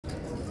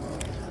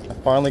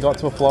finally got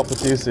to a flop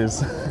with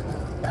deuces,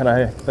 and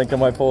I think I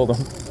might fold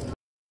them.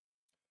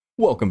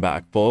 Welcome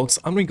back, folks.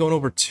 I'm going to be going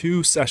over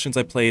 2 sessions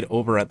I played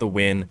over at the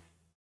Win.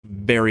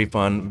 Very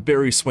fun,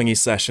 very swingy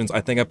sessions.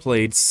 I think I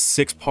played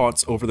 6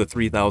 pots over the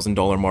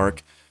 $3,000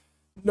 mark.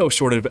 No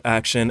shortage of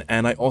action,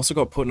 and I also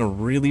got put in a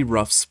really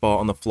rough spot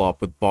on the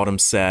flop with bottom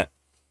set.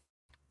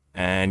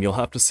 And you'll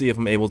have to see if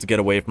I'm able to get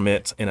away from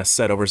it in a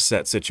set over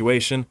set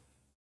situation.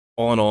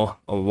 All in all,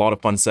 a lot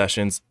of fun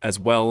sessions as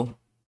well.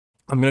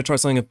 I'm going to try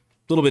something a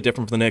little bit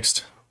different for the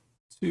next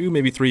 2,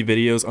 maybe 3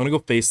 videos. I'm going to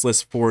go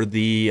faceless for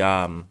the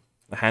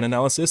hand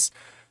analysis,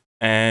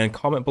 and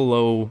comment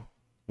below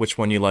which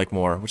one you like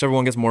more. Whichever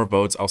one gets more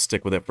votes, I'll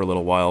stick with it for a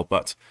little while.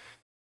 But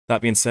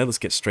that being said, let's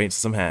get straight into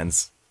some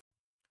hands.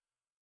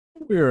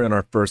 We're in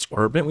our first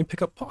orbit. We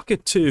pick up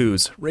pocket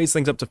 2s, raise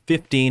things up to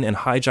 15, and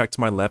hijack to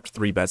my left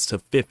 3 bets to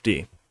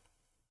 50.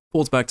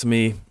 Folds back to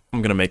me.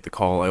 I'm going to make the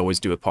call I always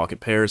do with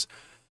pocket pairs.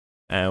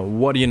 And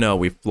what do you know,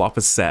 we flop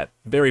a set.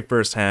 Very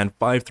first hand,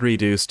 5-3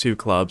 deuce, 2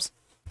 clubs.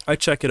 I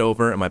check it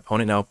over, and my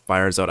opponent now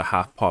fires out a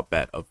half pot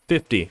bet of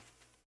 50.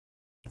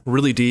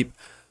 Really deep.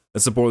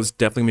 This board is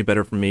definitely going to be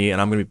better for me,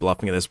 and I'm going to be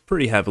bluffing at this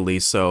pretty heavily,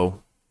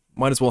 so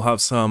might as well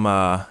have some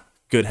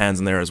good hands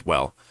in there as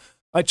well.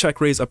 I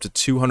check raise up to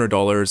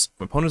 $200.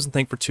 My opponent doesn't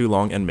think for too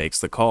long and makes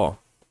the call.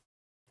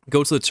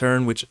 Go to the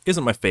turn, which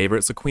isn't my favorite.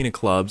 It's the queen of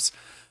clubs.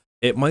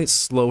 It might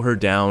slow her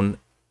down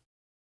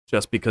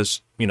just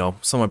because, you know,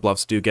 some of my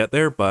bluffs do get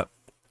there, but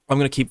I'm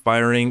going to keep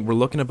firing. We're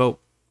looking about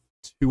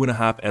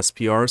 2.5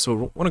 SPR, so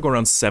we want to go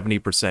around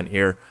 70%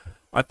 here.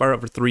 I fire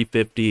up for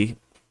 350,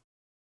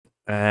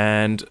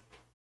 and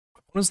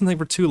doesn't think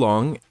for too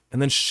long,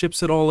 and then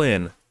ships it all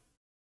in. A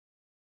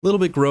little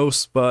bit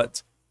gross,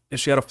 but if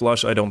she had a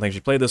flush, I don't think she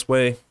played this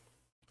way.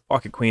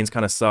 Pocket queens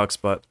kind of sucks,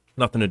 but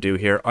nothing to do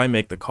here. I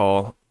make the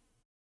call.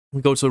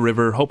 We go to the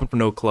river, hoping for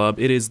no club.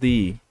 It is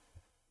the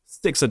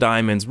 6 of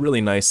diamonds,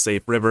 really nice,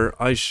 safe river.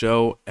 I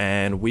show,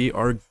 and we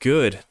are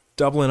good.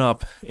 Doubling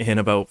up in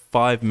about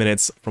 5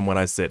 minutes from when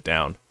I sit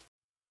down.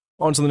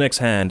 On to the next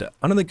hand.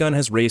 Under the gun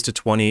has raised to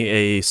 20,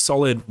 a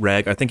solid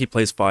reg. I think he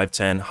plays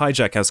 5-10.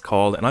 Hijack has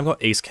called, and I've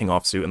got ace-king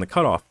offsuit in the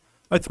cutoff.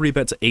 I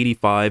 3-bet to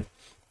 85,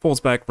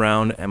 folds back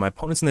round, and my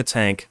opponent's in the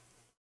tank.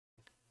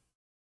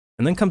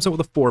 And then comes out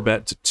with a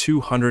 4-bet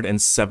to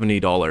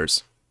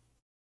 $270.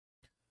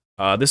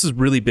 This is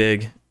really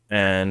big,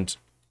 and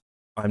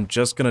I'm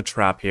just going to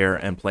trap here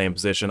and play in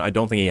position. I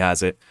don't think he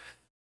has it.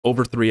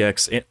 Over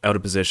 3x, out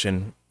of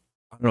position.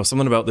 I don't know,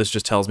 something about this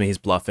just tells me he's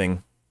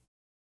bluffing.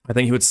 I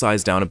think he would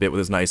size down a bit with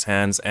his nice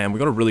hands, and we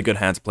got a really good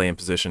hand to play in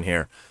position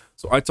here.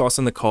 So I toss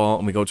in the call,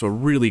 and we go to a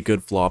really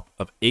good flop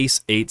of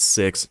ace,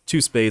 8-6, 2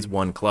 spades,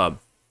 1 club.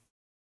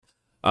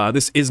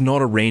 This is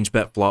not a range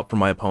bet flop for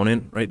my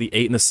opponent, right? The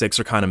 8 and the 6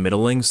 are kind of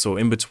middling, so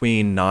in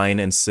between 9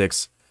 and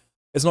 6,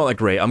 it's not that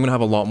great. I'm going to have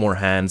a lot more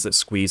hands that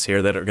squeeze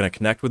here that are going to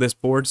connect with this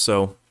board,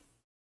 so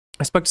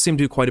I expect to see him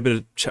do quite a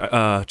bit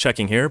of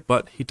checking here,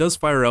 but he does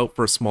fire out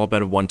for a small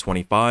bet of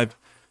 125.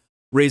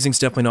 Raising's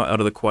definitely not out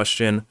of the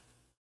question.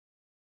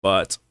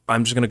 But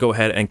I'm just going to go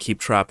ahead and keep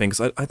trapping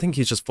because I think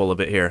he's just full of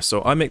it here.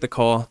 So I make the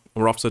call.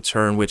 We're off to the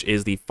turn, which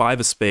is the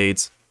 5 of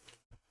spades.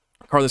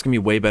 A card that's going to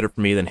be way better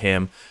for me than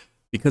him.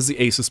 Because the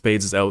ace of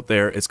spades is out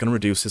there, it's going to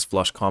reduce his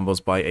flush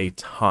combos by a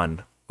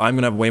ton. I'm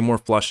going to have way more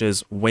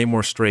flushes, way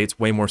more straights,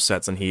 way more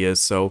sets than he is.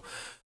 So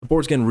the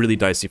board's getting really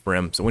dicey for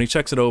him. So when he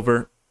checks it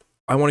over,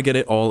 I want to get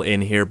it all in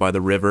here by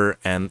the river.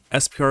 And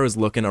SPR is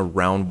looking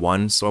around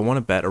 1, so I want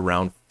to bet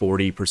around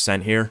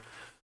 40% here.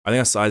 I think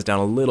I sized down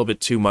a little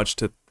bit too much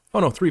to... Oh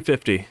no,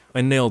 350.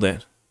 I nailed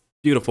it.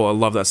 Beautiful. I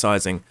love that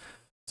sizing.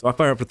 So I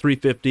fire up for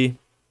 350.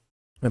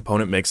 My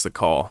opponent makes the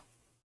call.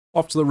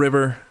 Off to the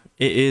river.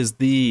 It is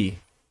the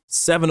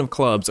 7 of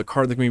clubs, a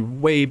card that can be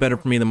way better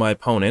for me than my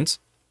opponent.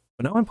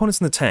 But now my opponent's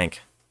in the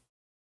tank.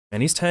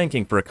 And he's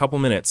tanking for a couple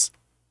minutes.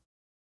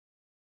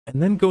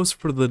 And then goes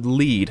for the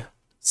lead.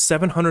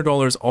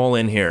 $700 all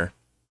in here.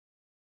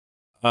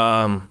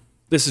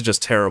 This is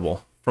just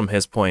terrible from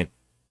his point.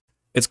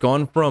 It's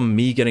gone from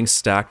me getting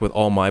stacked with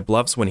all my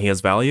bluffs when he has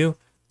value,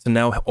 to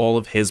now all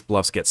of his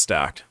bluffs get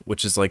stacked,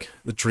 which is like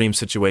the dream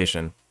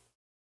situation.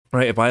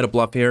 Right, if I had a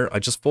bluff here,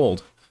 I'd just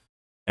fold.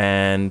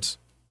 But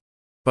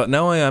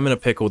now I am in a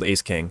pickle with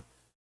ace-king.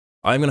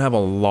 I'm going to have a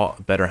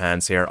lot better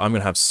hands here. I'm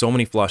going to have so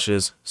many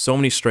flushes, so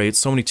many straights,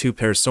 so many 2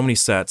 pairs, so many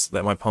sets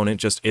that my opponent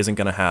just isn't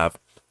going to have.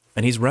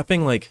 And he's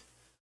repping like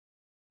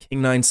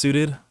king-9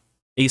 suited,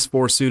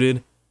 ace-4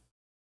 suited,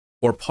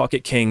 or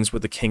pocket kings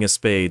with the king of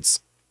spades.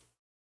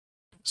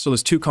 So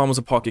there's 2 combos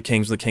of pocket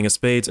kings with the king of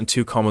spades and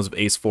 2 combos of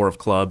ace-4 of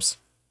clubs.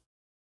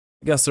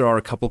 I guess there are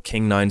a couple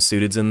king-9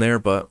 suiteds in there,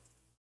 but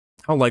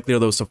how likely are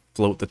those to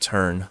float the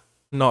turn?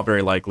 Not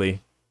very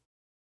likely.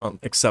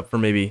 Except for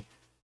maybe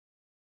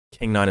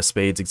king-9 of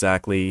spades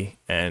exactly,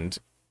 and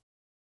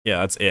yeah,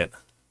 that's it.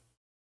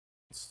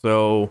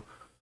 So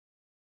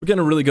we're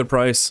getting a really good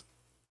price.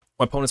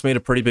 My opponent's made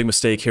a pretty big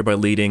mistake here by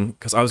leading,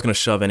 because I was going to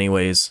shove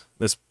anyways.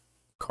 This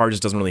card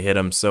just doesn't really hit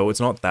him, so it's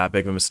not that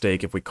big of a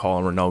mistake if we call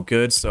and we're no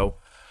good. So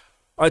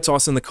I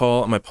toss in the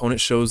call, and my opponent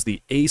shows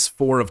the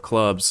ace-4 of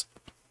clubs.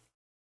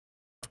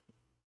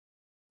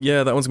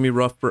 Yeah, that one's gonna be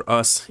rough for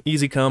us.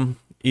 Easy come,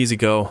 easy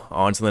go,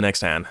 on to the next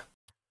hand.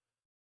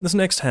 This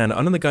next hand,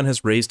 under the gun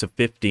has raised to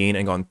 15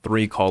 and gone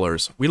 3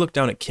 callers. We look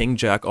down at King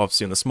Jack,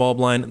 obviously in the small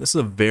blind. This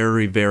is a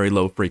very, very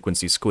low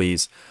frequency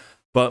squeeze.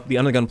 But the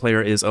under the gun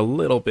player is a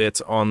little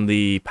bit on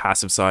the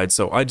passive side,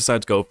 so I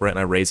decide to go for it and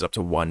I raise it up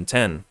to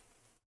 110.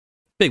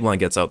 Big blind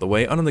gets out the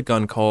way, under the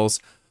gun calls,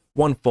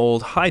 1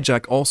 fold,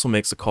 hijack also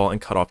makes a call, and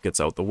cutoff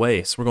gets out the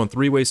way. So we're going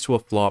 3 ways to a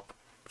flop,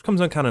 which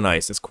comes out kind of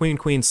nice. It's queen,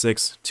 queen,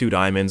 6, 2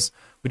 diamonds.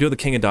 We do have the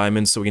king of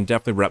diamonds, so we can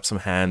definitely rep some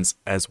hands,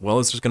 as well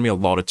as there's going to be a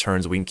lot of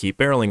turns we can keep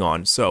barreling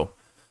on. So,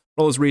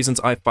 for all those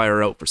reasons, I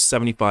fire out for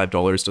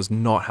 $75. Does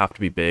not have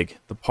to be big.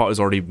 The pot is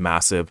already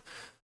massive.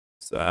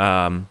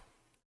 Under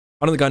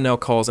the gun now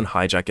calls, and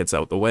hijack gets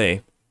out the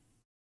way.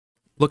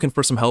 Looking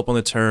for some help on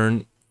the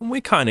turn. We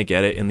kind of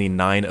get it in the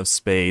 9 of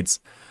spades.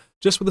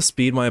 Just with the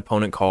speed my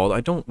opponent called, I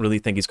don't really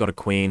think he's got a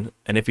queen,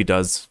 and if he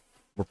does,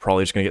 we're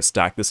probably just going to get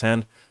stacked this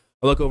hand.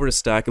 I look over his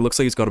stack, it looks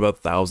like he's got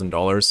about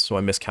 $1,000, so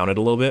I miscounted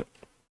a little bit.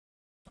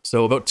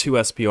 So about 2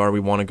 SPR, we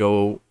want to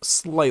go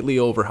slightly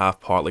over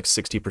half pot, like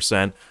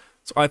 60%.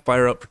 So I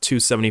fire up for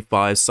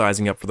 275,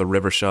 sizing up for the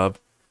river shove.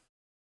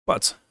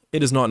 But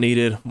it is not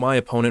needed. My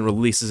opponent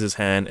releases his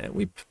hand, and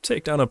we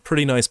take down a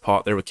pretty nice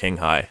pot there with king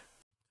high.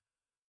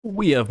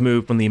 We have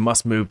moved from the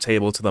must-move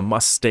table to the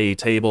must-stay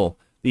table.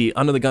 The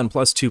under the gun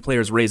plus 2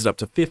 players raised it up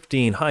to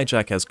 15.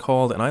 Hijack has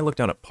called, and I look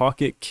down at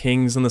pocket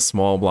kings in the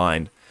small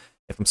blind.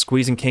 If I'm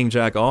squeezing king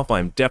jack off,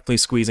 I'm definitely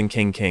squeezing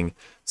king king.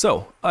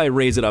 So I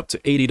raise it up to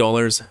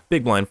 $80.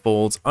 Big blind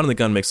folds, under the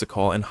gun makes a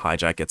call, and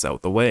hijack gets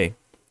out the way.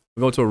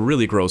 We go to a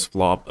really gross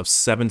flop of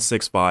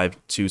 7-6-5,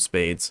 2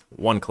 spades,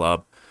 1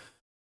 club.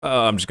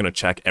 I'm just going to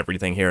check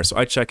everything here. So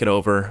I check it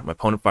over. My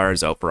opponent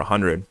fires out for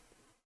 100.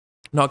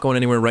 Not going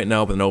anywhere right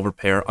now with an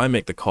overpair. I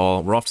make the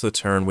call. We're off to the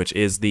turn, which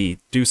is the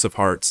deuce of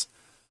hearts.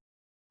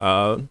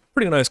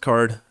 Pretty nice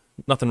card.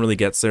 Nothing really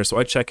gets there, so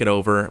I check it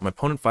over. My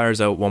opponent fires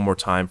out one more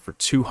time for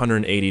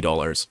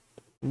 $280.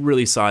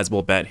 Really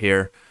sizable bet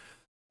here.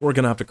 We're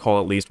going to have to call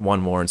at least one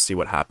more and see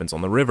what happens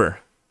on the river.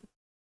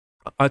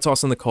 I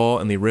toss in the call,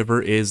 and the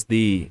river is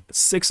the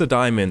 6 of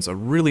diamonds, a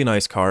really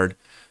nice card.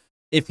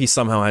 If he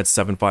somehow had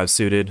 7-5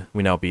 suited,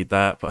 we now beat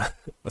that, but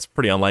that's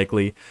pretty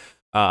unlikely.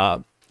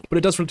 But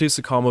it does reduce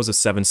the combos of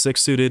 7-6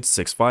 suited,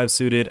 6-5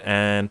 suited,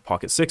 and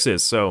pocket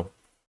 6s. So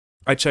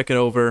I check it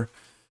over.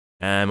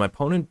 And my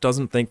opponent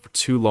doesn't think for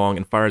too long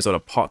and fires out a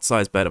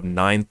pot-sized bet of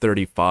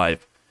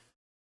 935.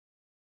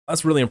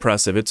 That's really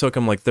impressive. It took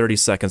him like 30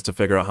 seconds to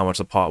figure out how much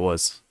the pot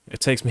was.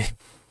 It takes me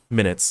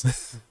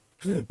minutes.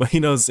 But he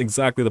knows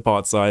exactly the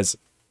pot size.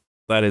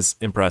 That is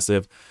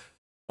impressive.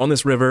 On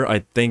this river, I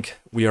think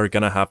we are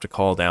going to have to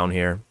call down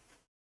here.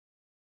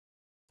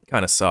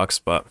 Kind of sucks,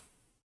 but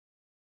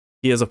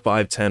he is a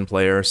 5-10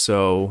 player,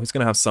 so he's going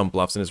to have some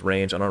bluffs in his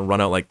range. I don't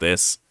run out like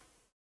this.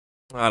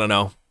 I don't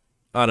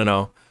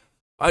know.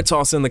 I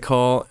toss in the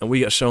call, and we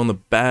get shown the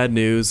bad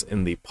news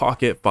in the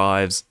pocket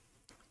 5s.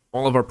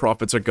 All of our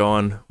profits are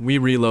gone. We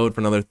reload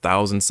for another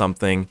 1,000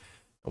 something,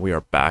 and we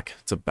are back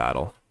to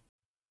battle.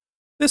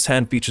 This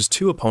hand features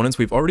 2 opponents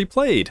we've already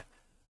played.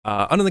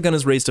 Under the gun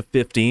is raised to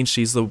 15.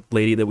 She's the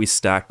lady that we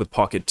stacked with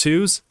pocket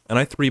 2s, and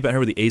I 3-bet her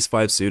with the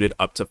ace-5 suited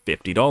up to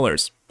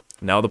 $50.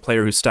 Now the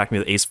player who stacked me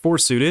with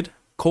ace-4 suited,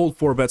 cold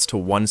 4-bets to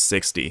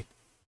 160.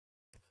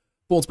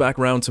 Folds back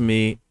around to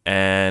me,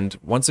 and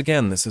once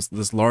again,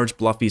 this large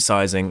bluffy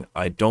sizing.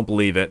 I don't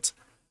believe it.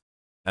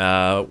 We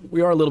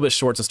are a little bit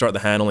short to start the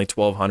hand, only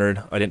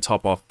 1,200. I didn't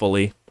top off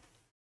fully,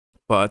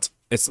 but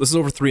this is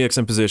over 3x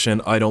in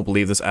position. I don't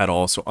believe this at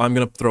all, so I'm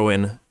gonna throw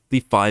in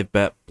the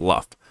 5-bet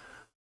bluff.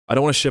 I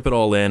don't want to ship it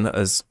all in,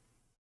 as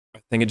I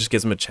think it just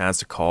gives him a chance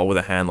to call with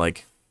a hand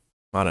like,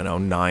 I don't know,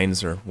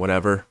 9s or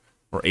whatever,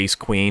 or ace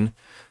queen.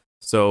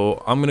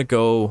 So I'm gonna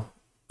go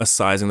a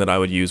sizing that I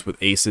would use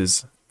with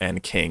aces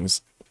and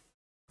kings.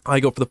 I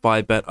go for the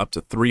 5-bet up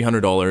to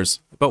 $300,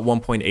 about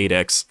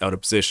 1.8x out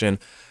of position,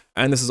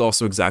 and this is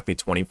also exactly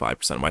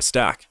 25% of my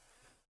stack.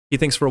 He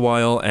thinks for a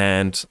while,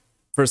 and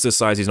first this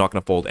size he's not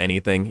going to fold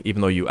anything,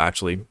 even though you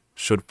actually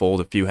should fold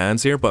a few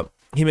hands here, but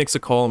he makes a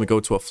call and we go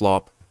to a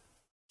flop.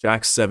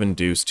 Jack 7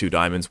 deuce, 2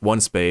 diamonds,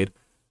 1 spade.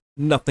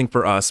 Nothing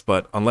for us,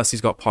 but unless he's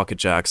got pocket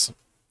jacks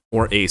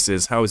or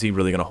aces, how is he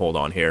really going to hold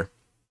on here?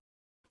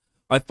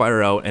 I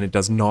fire out, and it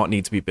does not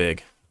need to be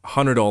big.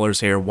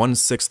 $100 here,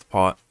 1/6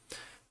 pot,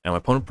 and my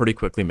opponent pretty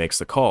quickly makes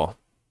the call.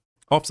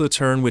 Off to the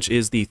turn, which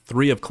is the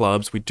 3 of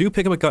clubs. We do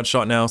pick up a gut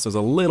shot now, so there's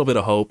a little bit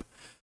of hope.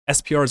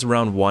 SPR is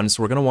around 1,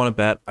 so we're going to want to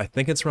bet. I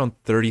think it's around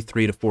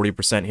 33 to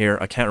 40% here.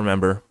 I can't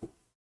remember,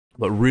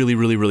 but really,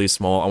 really, really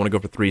small. I want to go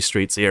for 3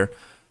 streets here.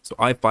 So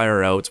I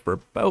fire out for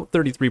about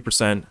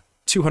 33%,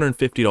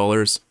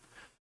 $250,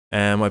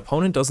 and my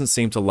opponent doesn't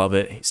seem to love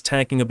it. He's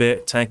tanking a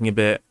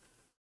bit.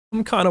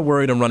 I'm kind of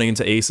worried I'm running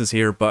into aces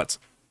here, but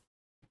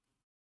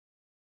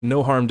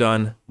no harm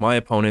done. My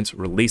opponent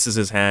releases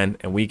his hand,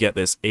 and we get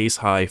this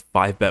ace-high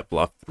 5-bet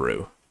bluff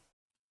through.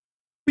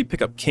 We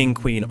pick up king,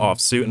 queen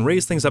offsuit and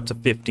raise things up to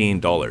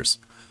 $15.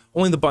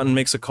 Only the button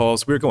makes a call,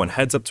 so we're going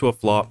heads up to a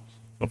flop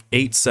of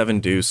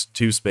 8-7 deuce,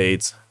 2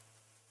 spades.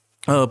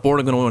 Board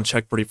I'm going to want to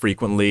check pretty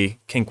frequently.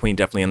 King, queen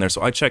definitely in there,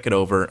 so I check it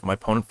over. My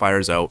opponent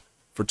fires out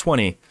for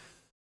 20.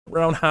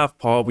 Around half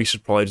pot, we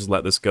should probably just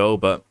let this go,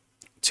 but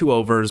 2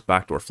 overs,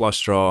 backdoor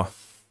flush draw.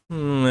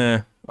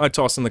 I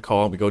toss in the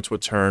call. We go to a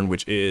turn,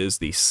 which is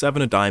the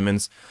 7 of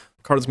diamonds.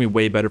 The card is going to be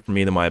way better for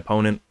me than my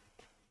opponent.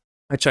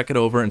 I check it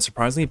over, and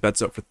surprisingly,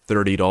 bets out for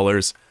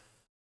 $30.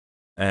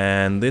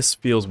 And this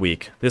feels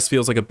weak. This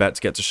feels like a bet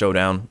to get to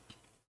showdown.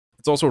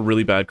 It's also a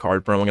really bad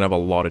card for him. I'm going to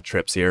have a lot of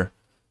trips here.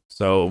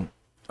 So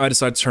I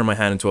decide to turn my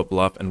hand into a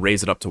bluff and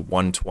raise it up to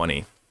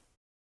 120.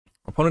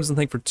 Opponent doesn't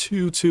think for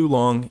too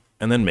long,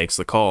 and then makes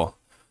the call.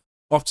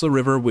 Off to the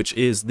river, which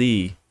is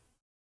the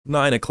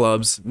 9 of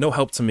clubs. No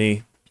help to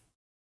me.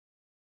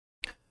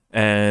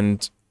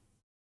 And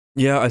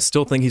yeah, I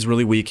still think he's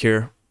really weak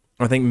here.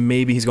 I think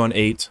maybe he's gone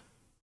 8.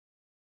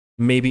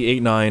 Maybe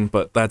 8-9,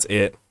 but that's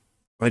it.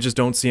 I just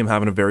don't see him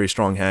having a very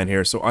strong hand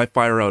here, so I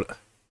fire out a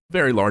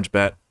very large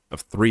bet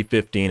of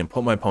 315 and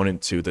put my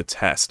opponent to the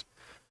test.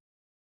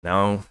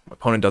 Now, my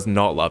opponent does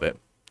not love it.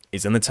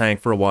 He's in the tank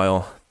for a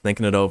while,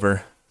 thinking it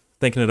over.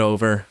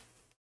 A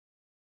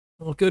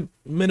good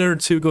minute or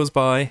two goes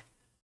by.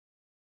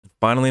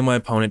 Finally, my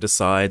opponent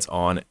decides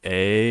on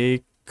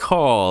a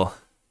call.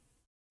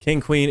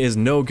 King, queen is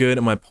no good,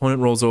 and my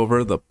opponent rolls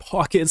over the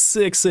pocket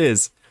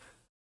 6s.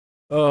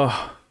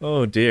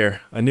 Oh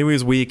dear. I knew he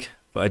was weak,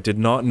 but I did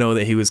not know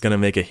that he was going to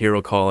make a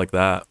hero call like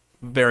that.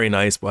 Very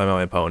nice by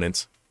my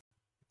opponent.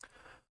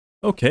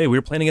 Okay, we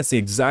were playing against the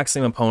exact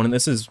same opponent.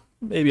 This is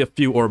maybe a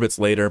few orbits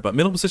later, but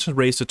middle position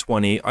raised to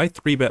 20. I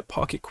 3-bet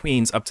pocket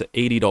queens up to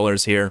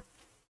 $80 here.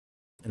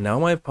 And now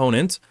my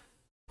opponent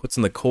puts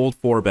in the cold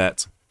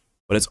 4-bet,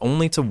 but it's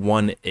only to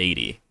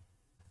 180.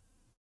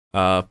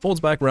 Folds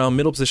back around,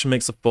 middle position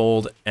makes a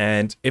fold,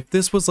 and if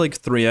this was like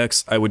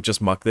 3x, I would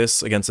just muck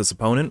this against this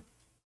opponent.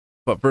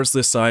 But versus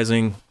this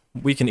sizing,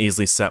 we can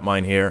easily set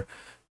mine here.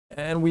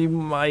 And we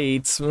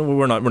might,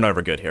 we're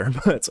never good here,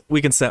 but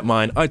we can set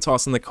mine. I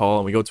toss in the call,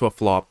 and we go to a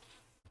flop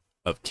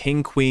of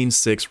king, queen,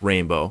 6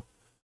 rainbow.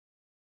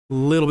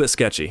 Little bit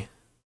sketchy,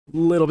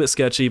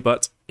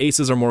 but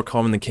aces are more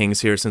common than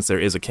kings here since there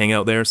is a king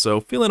out there, so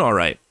feeling all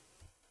right.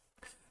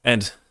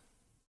 And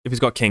if he's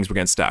got kings, we're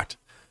getting stacked.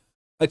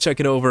 I check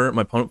it over.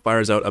 My opponent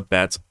fires out a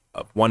bet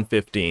of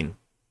 115.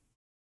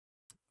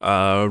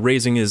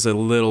 Raising is a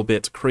little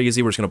bit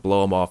crazy. We're just going to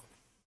blow him off.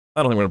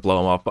 I don't think we're going to blow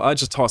him off, but I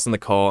just toss in the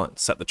call and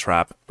set the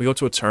trap. We go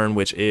to a turn,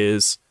 which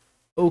is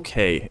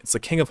okay. It's the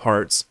king of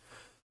hearts,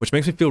 which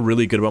makes me feel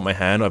really good about my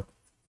hand. I've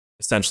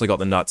essentially got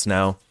the nuts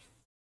now.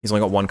 He's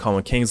only got 1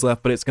 common kings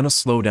left, but it's going to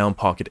slow down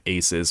pocket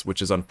aces,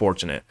 which is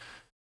unfortunate.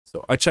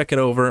 So I check it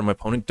over, and my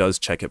opponent does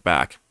check it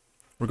back.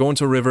 We're going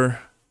to a river.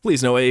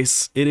 Please no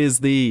ace. It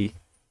is the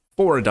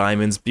 4 of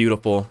diamonds.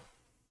 Beautiful.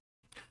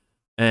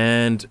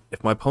 And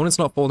if my opponent's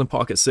not folding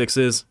pocket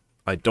 6s,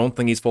 I don't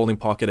think he's folding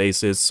pocket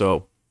aces,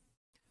 so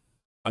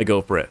I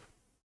go for it.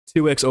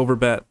 2x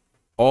overbet,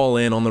 all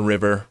in on the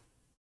river,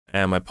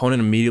 and my opponent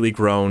immediately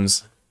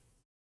groans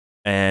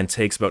and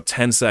takes about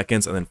 10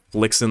 seconds and then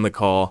flicks in the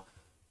call.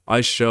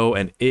 I show,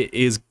 and it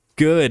is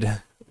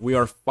good. We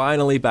are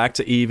finally back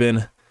to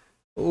even.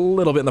 A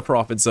little bit in the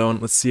profit zone.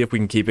 Let's see if we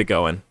can keep it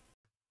going.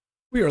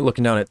 We are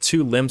looking down at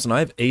 2 limps, and I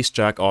have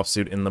ace-jack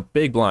offsuit in the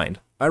big blind.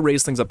 I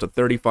raise things up to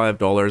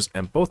 $35,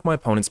 and both my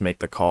opponents make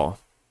the call.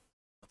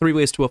 3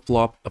 ways to a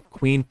flop of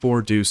queen,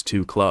 4, deuce,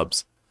 2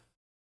 clubs.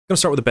 I'm going to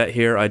start with a bet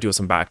here. I do have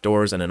some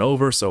backdoors and an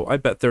over, so I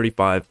bet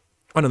 35.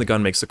 Under the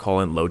gun makes the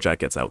call, and low jack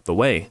gets out the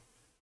way.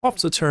 Off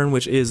to the turn,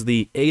 which is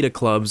the 8 of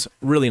clubs.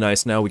 Really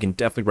nice now. We can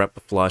definitely rep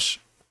the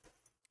flush.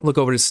 Look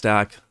over to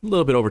stack. A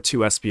little bit over 2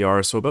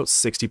 SPRs, so about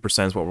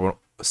 60% is what we're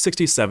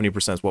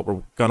 60-70% is what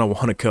we're gonna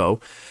want to go.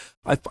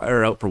 I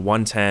fire out for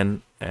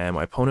 110, and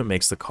my opponent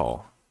makes the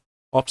call.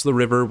 Off to the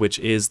river, which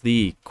is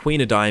the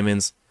queen of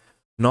diamonds.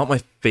 Not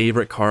my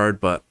favorite card,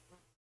 but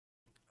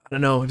I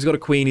don't know. If he's got a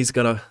queen, he's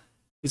gonna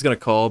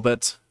call,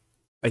 but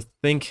I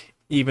think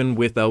even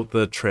without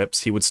the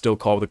trips, he would still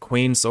call with a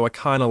queen, so I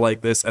kind of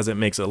like this as it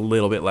makes it a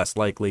little bit less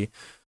likely.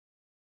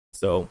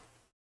 So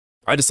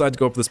I decide to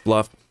go for this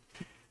bluff.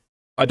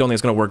 I don't think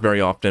it's going to work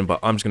very often, but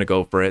I'm just going to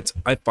go for it.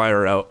 I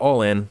fire out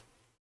all in,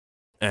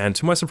 and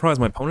to my surprise,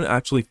 my opponent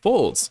actually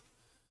folds.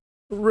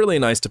 Really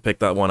nice to pick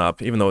that one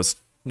up, even though it's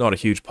not a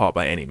huge pot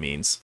by any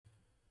means.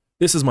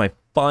 This is my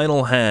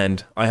final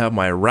hand. I have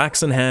my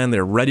racks in hand,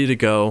 they're ready to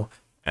go,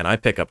 and I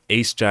pick up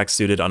ace-jack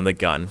suited on the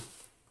gun.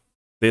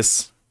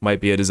 This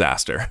might be a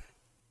disaster.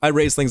 I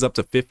raise things up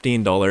to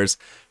 $15,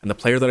 and the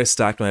player that I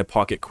stacked when I had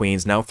pocket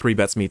queens now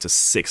 3-bets me to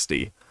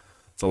 60.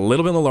 It's a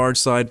little bit on the large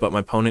side, but my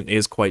opponent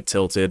is quite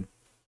tilted.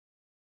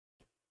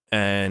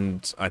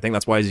 And I think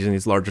that's why he's using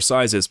these larger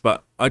sizes,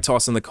 but I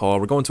toss in the call.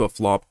 We're going to a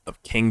flop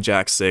of king,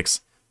 jack,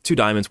 6, 2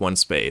 diamonds, 1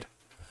 spade.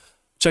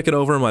 Check it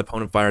over, my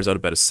opponent fires out a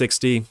bet of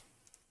 60.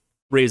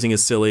 Raising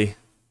is silly.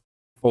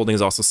 Folding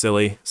is also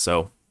silly,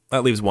 so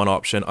that leaves one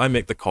option. I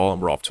make the call,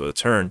 and we're off to a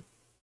turn.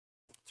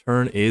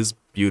 Turn is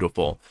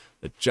beautiful.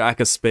 The jack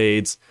of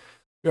spades.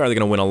 We're either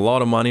going to win a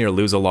lot of money or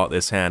lose a lot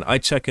this hand. I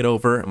check it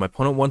over, and my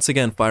opponent once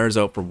again fires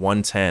out for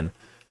 110.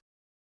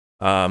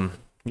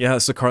 Yeah,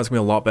 this card's going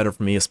to be a lot better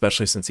for me,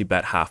 especially since he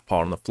bet half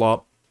pot on the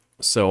flop.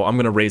 So I'm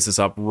going to raise this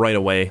up right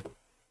away.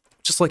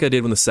 Just like I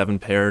did when the 7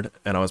 paired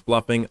and I was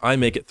bluffing, I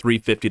make it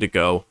 350 to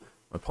go.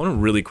 My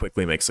opponent really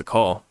quickly makes a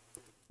call.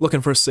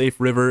 Looking for a safe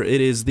river,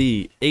 it is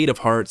the 8 of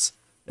hearts,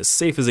 as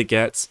safe as it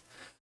gets.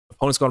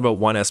 Opponent's got about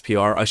 1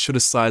 SPR. I should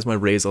have sized my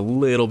raise a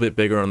little bit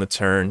bigger on the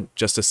turn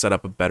just to set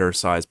up a better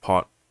size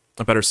pot,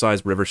 a better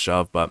size river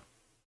shove, but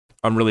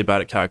I'm really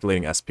bad at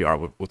calculating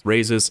SPR with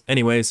raises.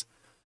 Anyways,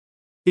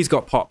 he's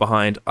got pot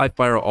behind. I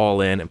fire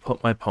all in and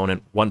put my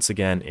opponent once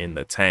again in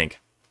the tank.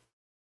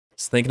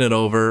 He's thinking it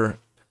over,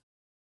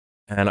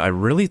 and I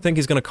really think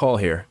he's going to call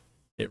here.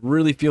 It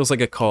really feels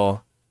like a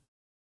call.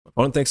 My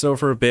opponent thinks it over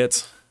for a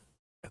bit,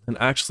 and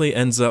actually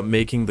ends up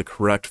making the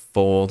correct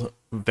fold.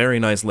 Very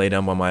nice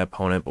laydown by my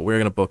opponent, but we're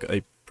going to book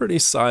a pretty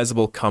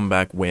sizable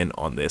comeback win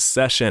on this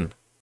session.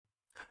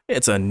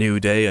 It's a new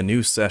day, a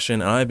new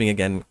session, and I've been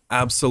again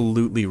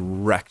absolutely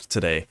wrecked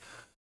today.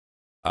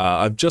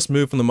 I've just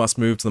moved from the must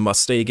move to the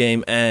must stay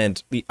game,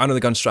 and the Under the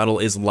Gun straddle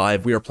is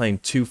live. We are playing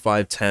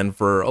 2-5-10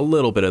 for a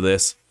little bit of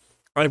this.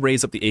 I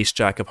raise up the Ace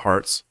Jack of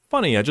Hearts.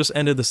 Funny, I just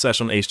ended the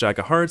session on Ace Jack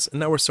of Hearts, and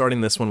now we're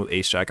starting this one with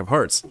Ace Jack of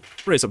Hearts.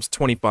 Raise up to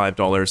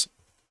 $25,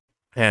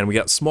 and we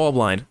got small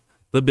blind,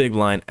 the big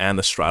blind, and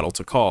the straddle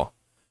to call.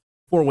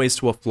 4 ways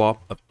to a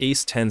flop of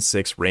Ace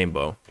 10-6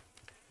 Rainbow.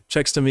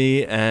 Checks to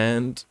me,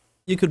 and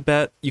you could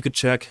bet, you could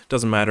check,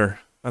 doesn't matter.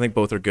 I think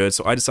both are good,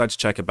 so I decided to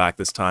check it back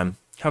this time.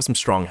 Have some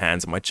strong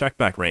hands in my check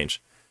back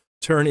range.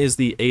 Turn is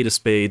the 8 of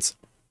spades.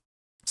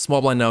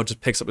 Small blind now just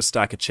picks up a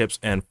stack of chips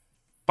and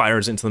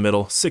fires into the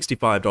middle,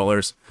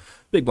 $65.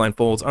 Big blind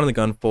folds, Under the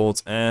Gun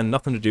folds, and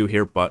nothing to do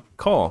here but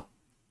call.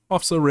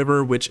 Off to the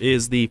river, which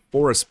is the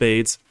 4 of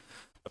spades.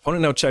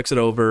 Opponent now checks it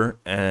over,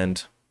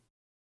 and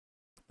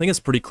I think it's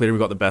pretty clear we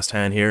got the best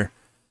hand here.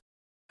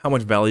 How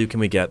much value can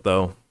we get,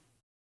 though?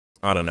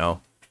 I don't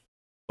know.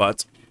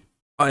 But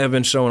I have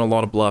been showing a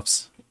lot of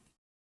bluffs,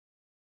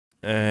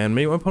 and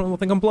maybe my opponent will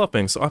think I'm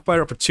bluffing, so I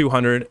fire up for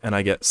 200, and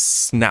I get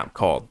snap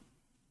called.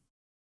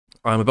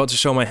 I'm about to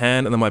show my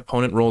hand, and then my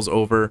opponent rolls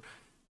over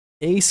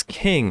Ace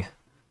King.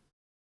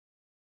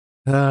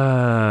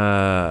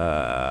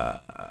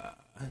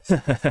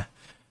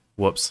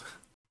 Whoops.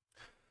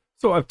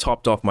 So I've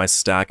topped off my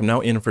stack. I'm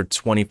now in for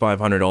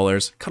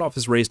 $2,500. Cut off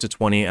his raise to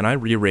 20, and I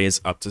re-raise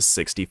up to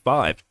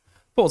 65.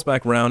 Folds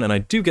back around, and I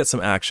do get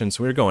some action,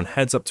 so we're going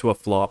heads up to a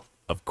flop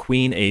of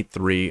Queen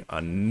 8-3,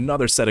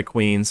 another set of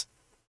queens.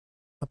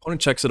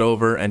 Opponent checks it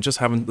over, and just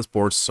having this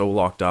board so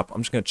locked up,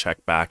 I'm just going to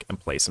check back and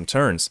play some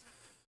turns.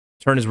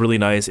 Turn is really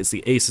nice. It's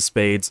the Ace of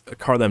Spades, a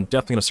card that I'm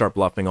definitely going to start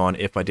bluffing on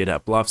if I did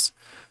have bluffs.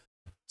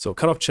 So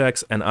cutoff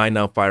checks, and I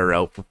now fire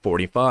out for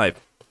 45.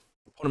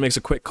 Opponent makes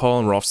a quick call,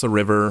 and we're off to the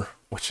river,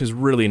 which is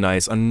really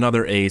nice.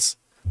 Another ace.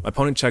 My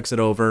opponent checks it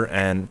over,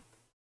 and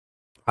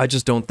I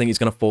just don't think he's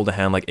going to fold a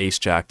hand like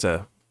Ace-Jack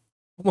to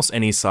almost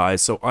any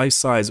size. So I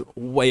size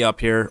way up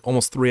here,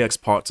 almost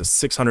 3x pot to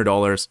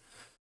 $600.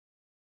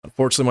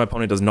 Unfortunately, my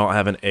opponent does not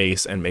have an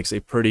ace and makes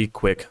a pretty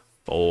quick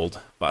fold,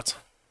 but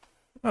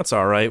that's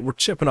all right. We're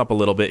chipping up a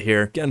little bit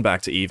here, getting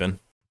back to even.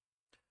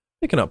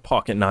 Picking up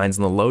pocket nines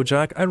in the low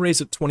jack, I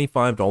raise it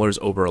 $25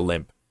 over a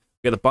limp.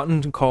 We get the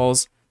button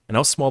calls, and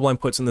now small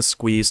blind puts in the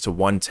squeeze to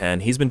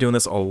 110. He's been doing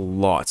this a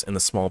lot in the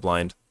small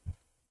blind.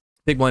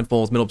 Big blind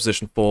folds, middle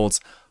position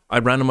folds. I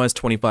randomized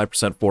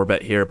 25%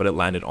 4-bet here, but it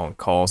landed on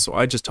call, so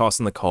I just toss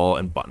in the call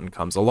and button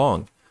comes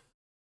along.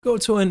 Go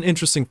to an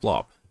interesting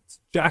flop. It's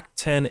Jack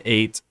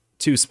 10-8,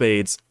 2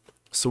 spades.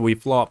 So we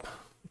flop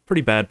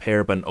pretty bad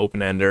pair, but an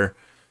open-ender.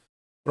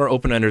 But our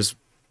open-ender's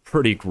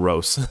pretty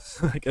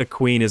gross. Like a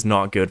queen is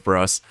not good for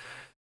us.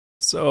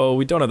 So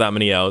we don't have that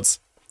many outs.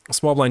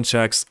 Small blind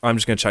checks. I'm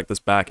just going to check this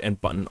back, and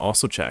button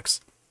also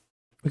checks.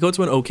 We go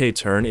to an okay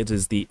turn. It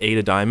is the 8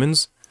 of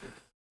diamonds.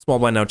 Small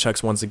blind now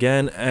checks once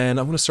again, and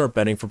I'm going to start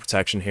betting for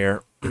protection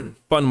here.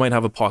 Button might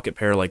have a pocket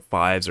pair like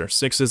 5s or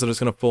 6s that is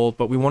going to fold,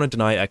 but we want to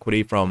deny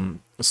equity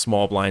from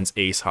small blind's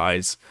ace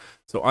highs.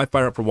 So I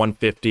fire up for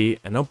 150,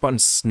 and now button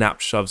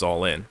snap shoves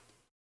all in.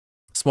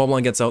 Small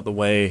blind gets out the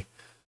way,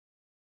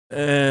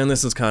 and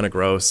this is kind of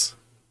gross.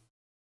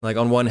 Like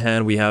on one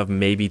hand, we have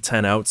maybe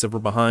 10 outs if we're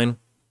behind.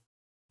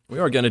 We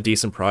are getting a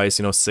decent price,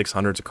 you know,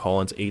 600 to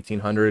call into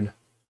 1800.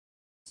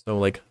 So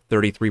like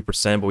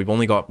 33%, but we've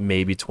only got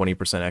maybe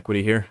 20%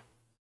 equity here.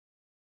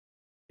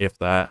 If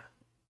that.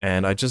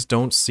 And I just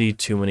don't see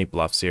too many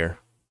bluffs here.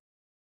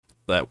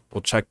 That will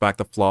check back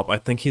the flop. I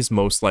think he's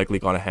most likely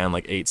got a hand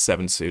like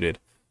 8-7 suited.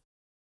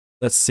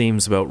 That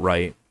seems about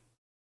right.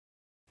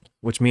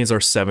 Which means our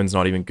 7's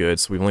not even good,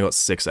 so we've only got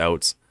 6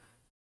 outs.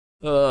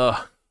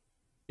 Yeah,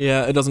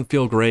 it doesn't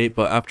feel great,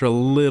 but after a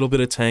little bit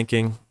of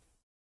tanking,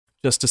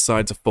 just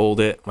decide to fold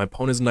it. My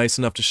opponent's nice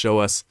enough to show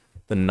us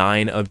the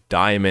 9 of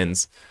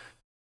diamonds.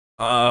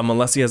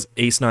 Unless he has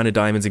ace-9 of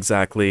diamonds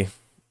exactly,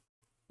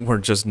 we're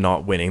just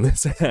not winning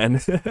this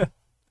hand.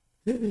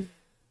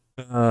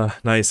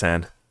 Nice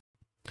hand.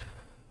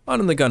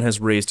 Under the Gun has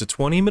raised to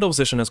 20, middle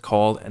position has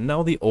called, and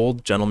now the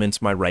old gentleman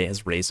to my right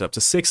has raised up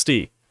to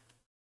 60.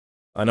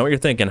 I know what you're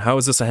thinking, how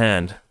is this a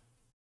hand?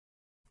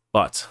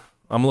 But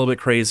I'm a little bit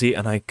crazy,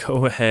 and I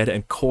go ahead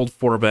and cold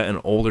 4-bet an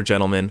older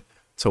gentleman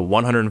to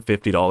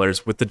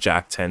 $150 with the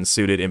Jack 10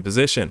 suited in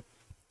position.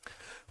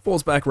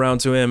 Folds back around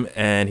to him,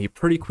 and he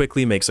pretty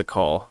quickly makes a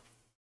call.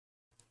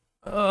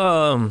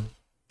 I'm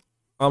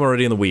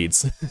already in the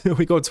weeds.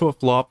 We go to a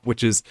flop,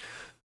 which is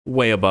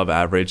way above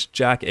average.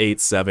 Jack 8,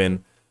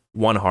 7,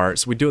 1 heart.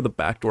 So we do the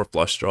backdoor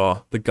flush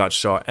draw, the gut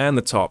shot, and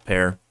the top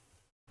pair.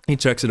 He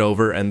checks it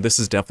over, and this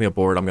is definitely a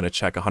board I'm going to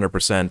check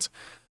 100%.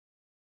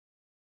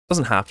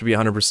 Doesn't have to be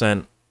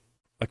 100%.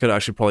 I could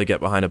actually probably get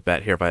behind a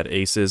bet here if I had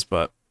aces,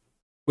 but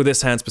with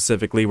this hand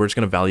specifically, we're just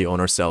going to value own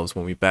ourselves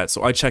when we bet.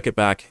 So I check it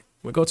back.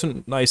 We go to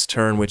a nice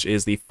turn, which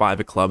is the 5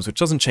 of clubs, which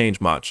doesn't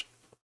change much.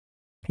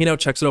 He now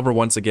checks it over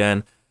once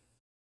again,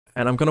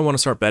 and I'm going to want to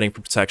start betting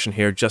for protection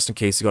here, just in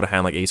case you got a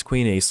hand like ace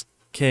queen, ace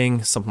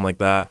king, something like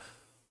that.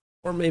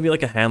 Or maybe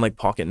like a hand like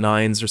pocket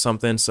nines or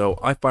something. So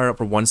I fire up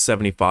for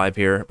 175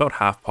 here, about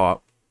half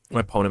pot.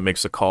 My opponent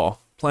makes a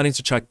call, planning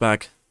to check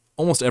back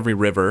almost every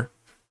river.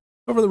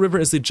 However, the river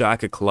is the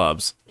jack of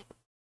clubs.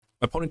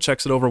 My opponent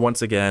checks it over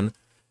once again,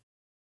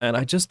 and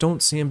I just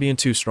don't see him being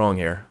too strong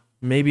here.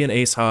 Maybe an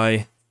ace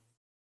high,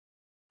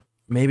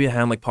 maybe a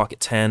hand like pocket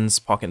tens,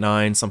 pocket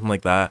nines, something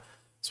like that.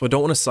 So I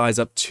don't want to size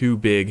up too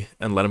big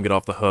and let him get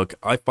off the hook.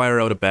 I fire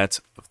out a bet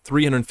of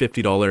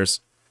 $350,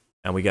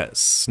 and we get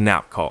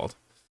snap called.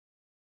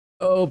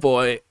 Oh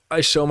boy,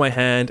 I show my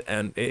hand,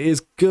 and it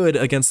is good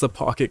against the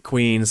pocket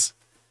queens.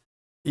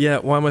 Yeah,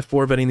 why am I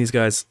 4-betting these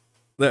guys?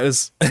 That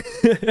is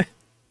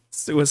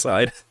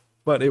suicide.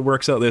 But it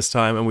works out this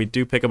time, and we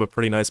do pick up a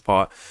pretty nice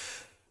pot.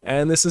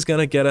 And this is going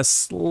to get us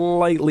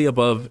slightly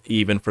above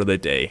even for the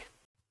day.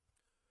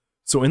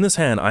 So in this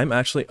hand, I'm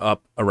actually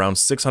up around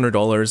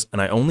 $600,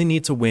 and I only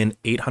need to win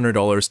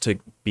 $800 to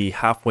be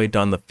halfway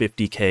done the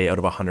 50k out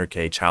of a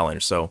 100k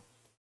challenge. So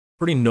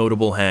pretty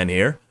notable hand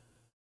here.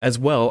 As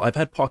well, I've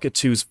had pocket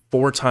twos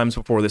 4 times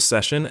before this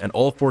session, and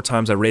all 4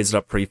 times I raised it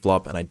up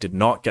pre-flop, and I did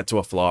not get to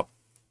a flop.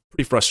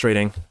 Pretty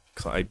frustrating,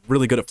 because I'm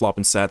really good at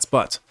flopping sets,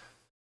 but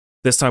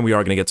this time we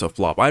are going to get to a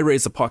flop. I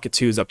raised the pocket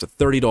twos up to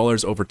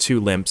 $30 over 2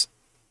 limps,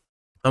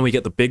 and we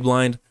get the big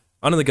blind,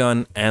 under the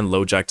gun, and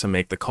low jack to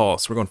make the call.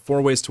 So we're going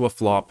 4 ways to a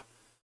flop,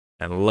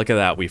 and look at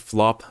that. We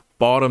flop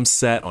bottom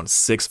set on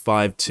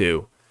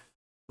 6-5-2.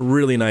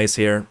 Really nice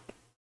here.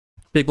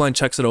 Big blind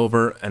checks it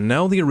over, and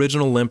now the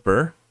original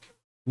limper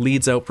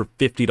leads out for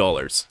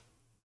 $50.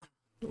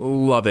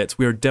 Love it.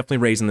 We are definitely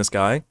raising this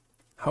guy.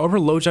 However,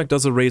 low jack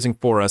does the raising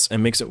for us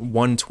and makes it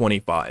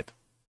 125.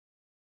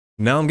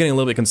 Now I'm getting a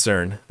little bit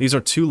concerned. These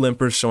are 2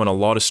 limpers showing a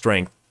lot of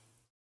strength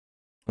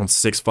on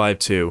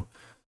 6-5-2.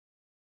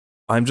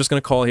 I'm just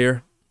going to call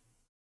here.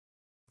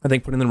 I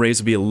think putting the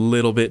raise would be a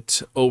little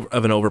bit of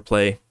an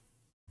overplay.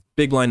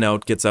 Big blind now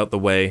gets out the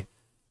way.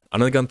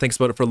 Under the gun thinks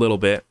about it for a little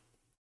bit,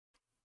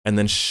 and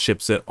then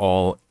ships it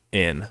all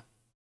in.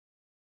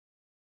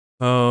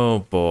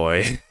 Oh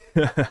boy.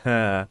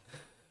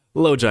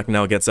 Low jack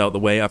now gets out the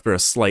way after a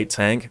slight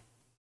tank.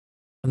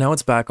 Now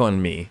it's back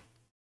on me.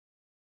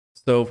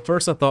 So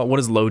first I thought, what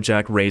is low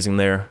jack raising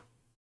there?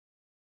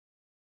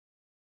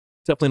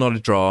 Definitely not a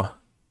draw.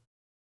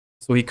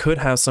 So he could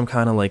have some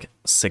kind of like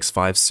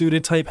 6-5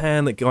 suited type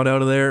hand that got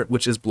out of there,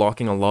 which is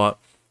blocking a lot.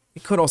 He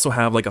could also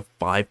have like a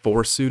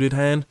 5-4 suited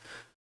hand.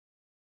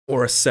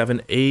 Or a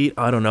 7-8,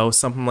 I don't know,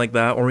 something like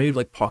that. Or maybe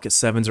like pocket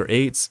 7s or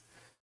 8s.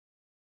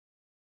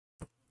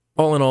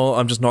 All in all,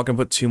 I'm just not going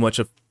to put too much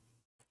of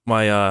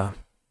my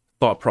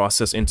thought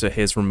process into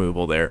his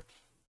removal there.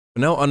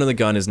 But now under the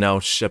gun is now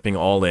shipping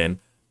all in.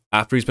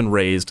 After he's been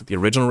raised, the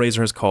original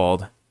raiser has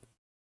called.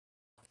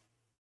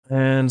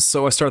 And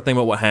so I start thinking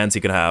about what hands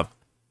he could have.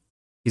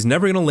 He's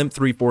never going to limp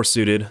 3-4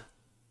 suited.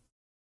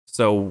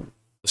 So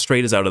the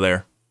straight is out of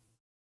there.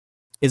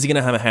 Is he going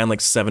to have a hand like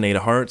 7-8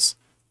 of hearts?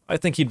 I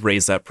think he'd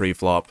raise that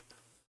pre-flop.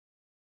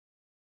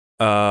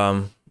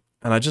 And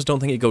I just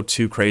don't think he'd go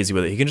too crazy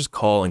with it. He can just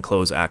call and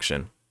close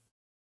action.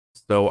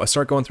 So I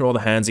start going through all the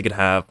hands he could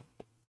have.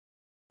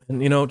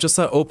 And, you know, just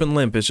that open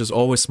limp is just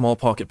always small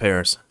pocket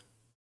pairs.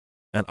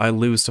 And I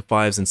lose to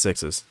 5s and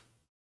 6s.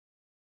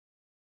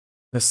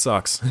 This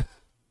sucks.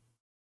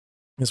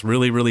 This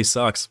really, really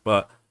sucks.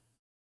 But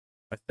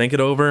I think it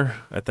over.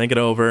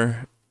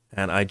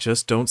 And I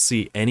just don't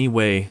see any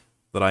way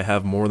that I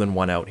have more than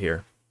one out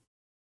here.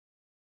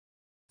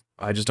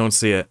 I just don't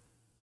see it.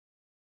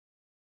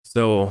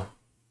 So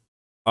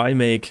I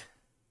make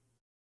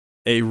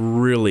a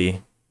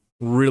really,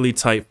 really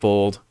tight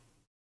fold.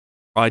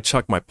 I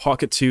chuck my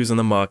pocket twos in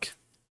the muck,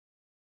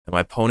 and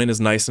my opponent is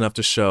nice enough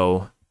to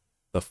show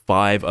the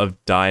 5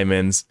 of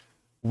diamonds.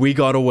 We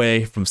got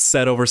away from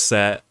set over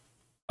set.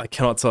 I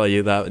cannot tell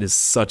you, that is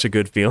such a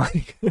good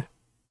feeling.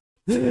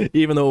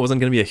 Even though it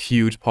wasn't going to be a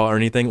huge pot or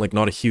anything, like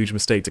not a huge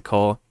mistake to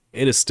call,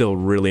 it is still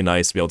really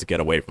nice to be able to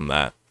get away from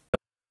that.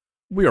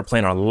 We are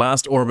playing our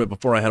last orbit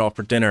before I head off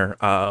for dinner.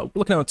 We're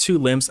looking at 2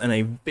 limps, and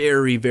a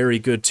very, very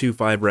good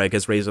 2-5 reg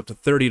has raised up to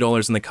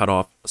 $30 in the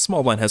cutoff. A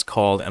small blind has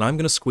called, and I'm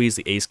going to squeeze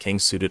the ace-king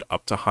suited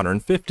up to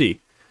 $150.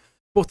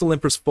 Both the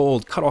limpers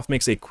fold, cutoff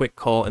makes a quick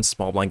call, and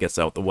small blind gets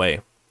out the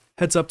way.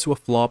 Heads up to a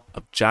flop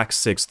of jack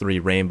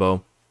 6-3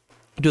 rainbow.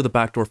 do the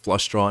backdoor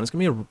flush draw, and it's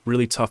going to be a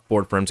really tough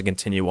board for him to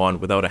continue on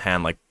without a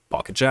hand like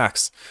pocket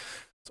jacks.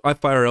 So I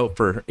fire out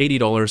for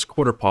 $80,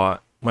 quarter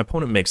pot. My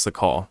opponent makes the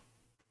call.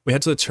 We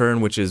head to the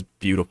turn, which is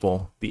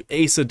beautiful. The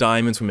ace of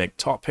diamonds, we make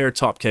top pair,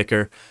 top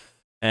kicker,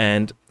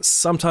 and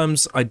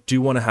sometimes I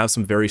do want to have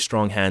some very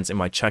strong hands in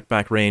my check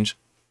back range.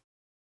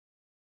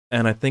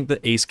 And I think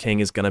the ace king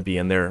is going to be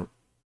in there.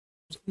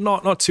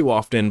 Not too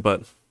often,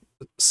 but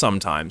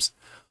sometimes.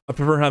 I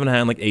prefer having a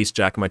hand like ace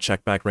jack in my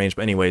check back range,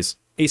 but anyways,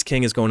 ace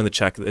king is going to the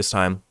check this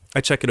time.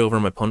 I check it over,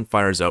 and my opponent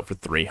fires out for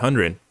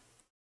 300.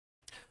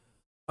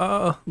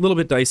 A little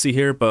bit dicey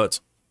here, but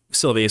we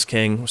still have ace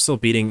king. We're still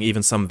beating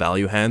even some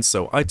value hands,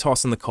 so I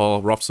toss in the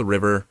call, roughs the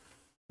river,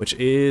 which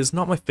is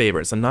not my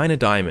favorite. It's a 9 of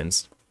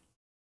diamonds.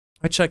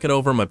 I check it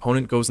over, my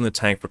opponent goes in the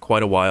tank for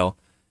quite a while,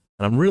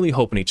 and I'm really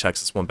hoping he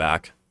checks this one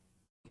back.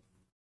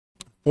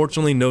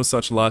 Fortunately, no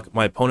such luck.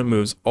 My opponent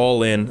moves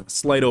all in,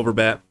 slight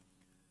overbet,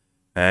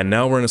 and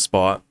now we're in a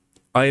spot.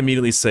 I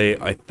immediately say,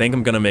 I think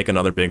I'm going to make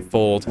another big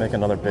fold. Make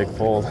another big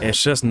fold.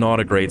 It's just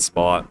not a great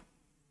spot.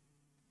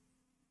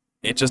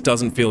 It just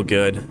doesn't feel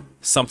good.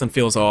 Something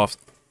feels off.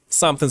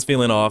 Something's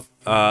feeling off.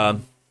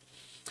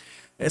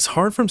 It's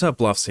hard for him to have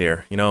bluffs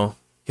here, you know?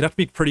 He'd have to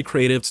be pretty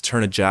creative to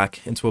turn a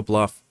jack into a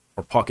bluff,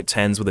 or pocket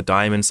tens with a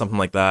diamond, something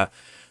like that,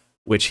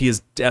 which he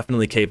is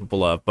definitely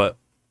capable of, but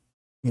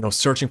you know,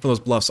 searching for those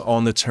bluffs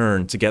on the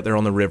turn to get there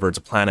on the river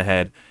to plan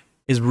ahead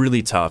is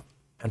really tough.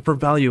 And for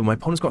value, my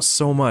opponent's got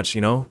so much,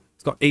 you know?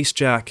 He's got ace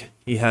jack,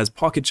 he has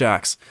pocket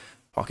jacks,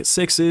 pocket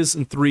sixes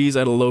and threes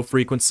at a low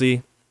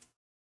frequency,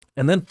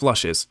 and then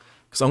flushes.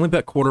 Because I only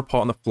bet quarter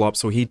pot on the flop,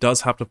 so he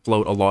does have to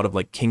float a lot of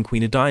like king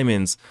queen of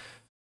diamonds,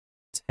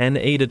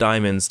 10-8 of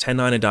diamonds,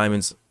 10-9 of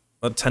diamonds.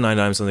 10-9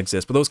 diamonds doesn't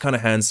exist, but those kind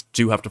of hands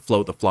do have to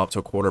float the flop to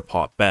a quarter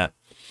pot bet.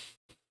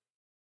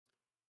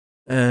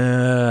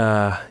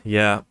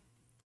 Yeah.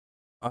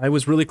 I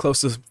was really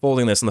close to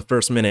folding this in the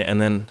first minute,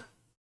 and then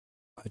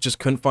I just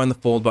couldn't find the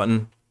fold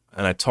button,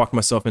 and I talked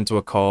myself into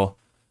a call.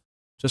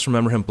 Just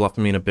remember him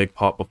bluffing me in a big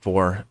pot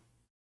before.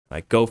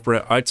 I go for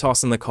it. I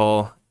toss in the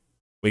call.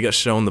 We get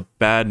shown the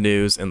bad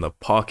news in the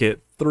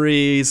pocket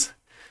threes.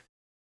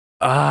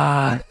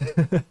 That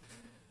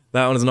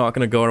one is not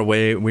going to go our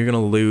way. We're going to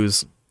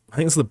lose. I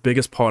think it's the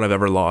biggest pot I've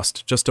ever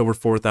lost. Just over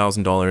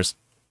 $4,000.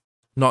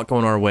 Not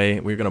going our way.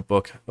 We're going to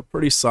book a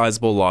pretty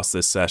sizable loss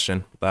this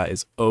session. That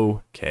is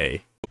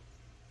okay.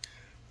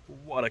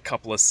 What a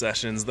couple of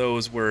sessions.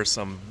 Those were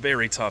some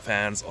very tough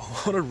hands. A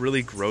lot of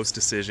really gross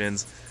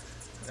decisions.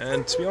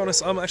 And to be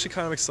honest, I'm actually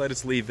kind of excited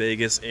to leave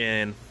Vegas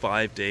in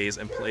 5 days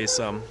and play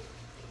some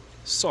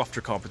softer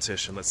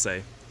competition, let's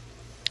say.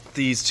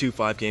 These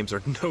 2-5 games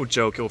are no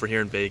joke over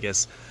here in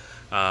Vegas.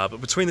 But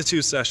between the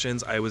two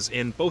sessions, I was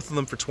in both of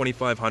them for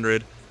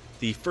 $2,500.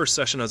 The first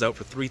session I was out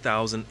for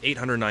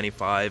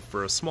 $3,895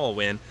 for a small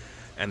win,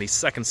 and the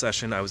second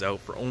session I was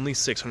out for only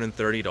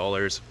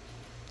 $630.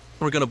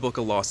 We're gonna book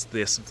a loss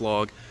this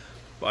vlog,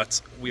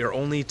 but we are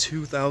only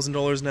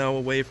 $2,000 now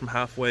away from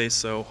halfway,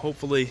 so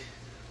hopefully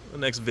the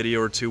next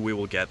video or two we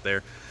will get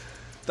there.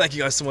 Thank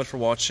you guys so much for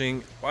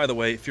watching. By the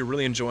way, if you're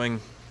really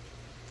enjoying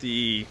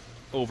the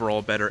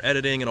overall better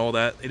editing and all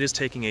that, it is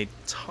taking a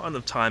ton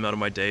of time out of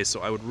my day,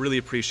 so I would really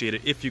appreciate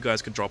it if you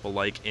guys could drop a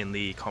like in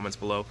the comments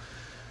below.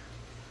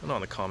 Not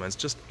in the comments,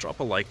 just drop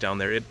a like down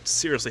there. It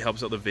seriously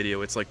helps out the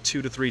video. It's like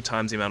 2 to 3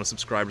 times the amount of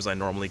subscribers I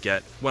normally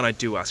get when I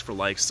do ask for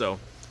likes, so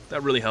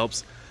that really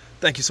helps.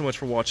 Thank you so much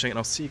for watching, and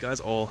I'll see you guys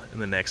all in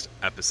the next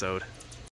episode.